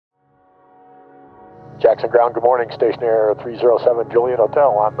Jackson Ground, good morning. Station Air 307 Juliet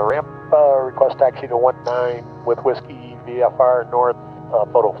Hotel on the ramp. Request taxi to 19 with Whiskey VFR North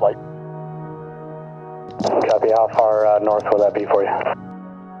photo flight. Copy. How far north will that be for you?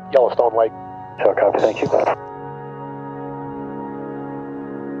 Yellowstone Lake. So copy. Thank you.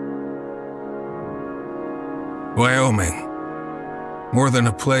 Wyoming. More than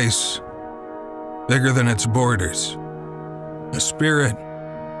a place, bigger than its borders. A spirit,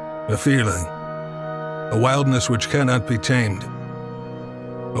 a feeling, a wildness which cannot be tamed,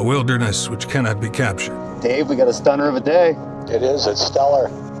 a wilderness which cannot be captured. Dave, we got a stunner of a day. It is. It's stellar.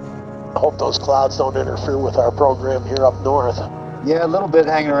 I hope those clouds don't interfere with our program here up north. Yeah, a little bit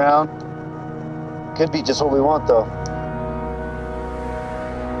hanging around. Could be just what we want, though.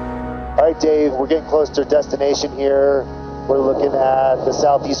 All right, Dave, we're getting close to our destination here. We're looking at the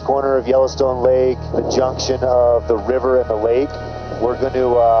southeast corner of Yellowstone Lake, the junction of the river and the lake. We're going to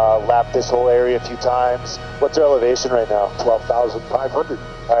lap this whole area a few times. What's our elevation right now? 12,500.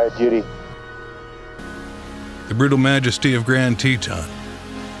 All right, beauty. The brutal majesty of Grand Teton,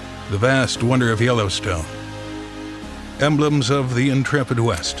 the vast wonder of Yellowstone, emblems of the intrepid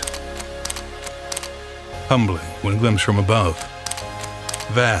West. Humbling when glimpsed from above.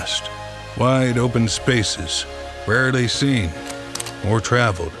 Vast, wide open spaces, rarely seen or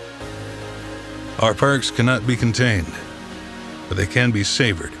traveled. Our parks cannot be contained, but they can be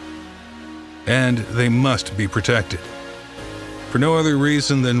savored. And they must be protected, for no other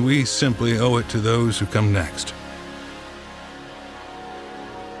reason than we simply owe it to those who come next.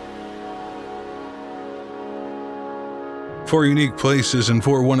 Four unique places and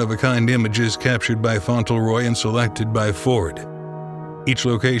four one-of-a-kind images captured by Fauntleroy and selected by Ford. Each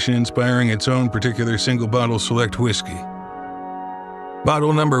location inspiring its own particular single-bottle select whiskey.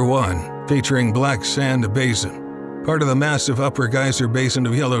 Bottle number 1, featuring Black Sand Basin, part of the massive Upper Geyser Basin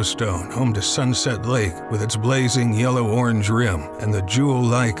of Yellowstone, home to Sunset Lake with its blazing yellow-orange rim and the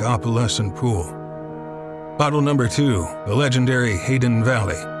jewel-like opalescent pool. Bottle number 2, the legendary Hayden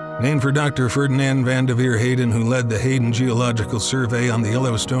Valley, named for Dr. Ferdinand Van de Veer Hayden, who led the Hayden Geological Survey on the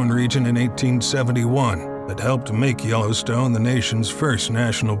Yellowstone region in 1871 that helped make Yellowstone the nation's first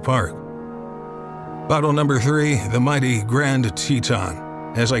national park. Bottle number 3, the mighty Grand Teton,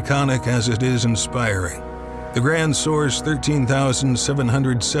 as iconic as it is inspiring. The Grand soars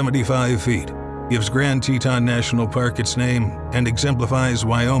 13,775 feet, gives Grand Teton National Park its name, and exemplifies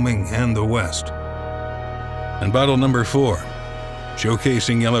Wyoming and the West. And bottle number 4,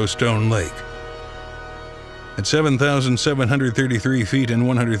 showcasing Yellowstone Lake. At 7,733 feet and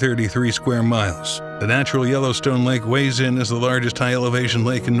 133 square miles, the natural Yellowstone Lake weighs in as the largest high-elevation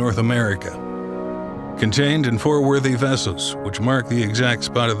lake in North America. Contained in 4 worthy vessels, which mark the exact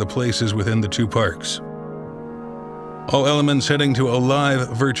spot of the places within the 2 parks. All elements heading to a live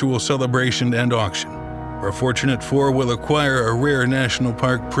virtual celebration and auction, where Fortunate 4 will acquire a rare national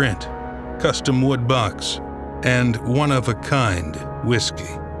park print, custom wood box, and one-of-a-kind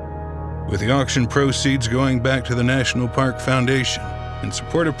whiskey, with the auction proceeds going back to the National Park Foundation in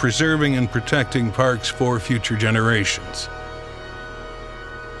support of preserving and protecting parks for future generations.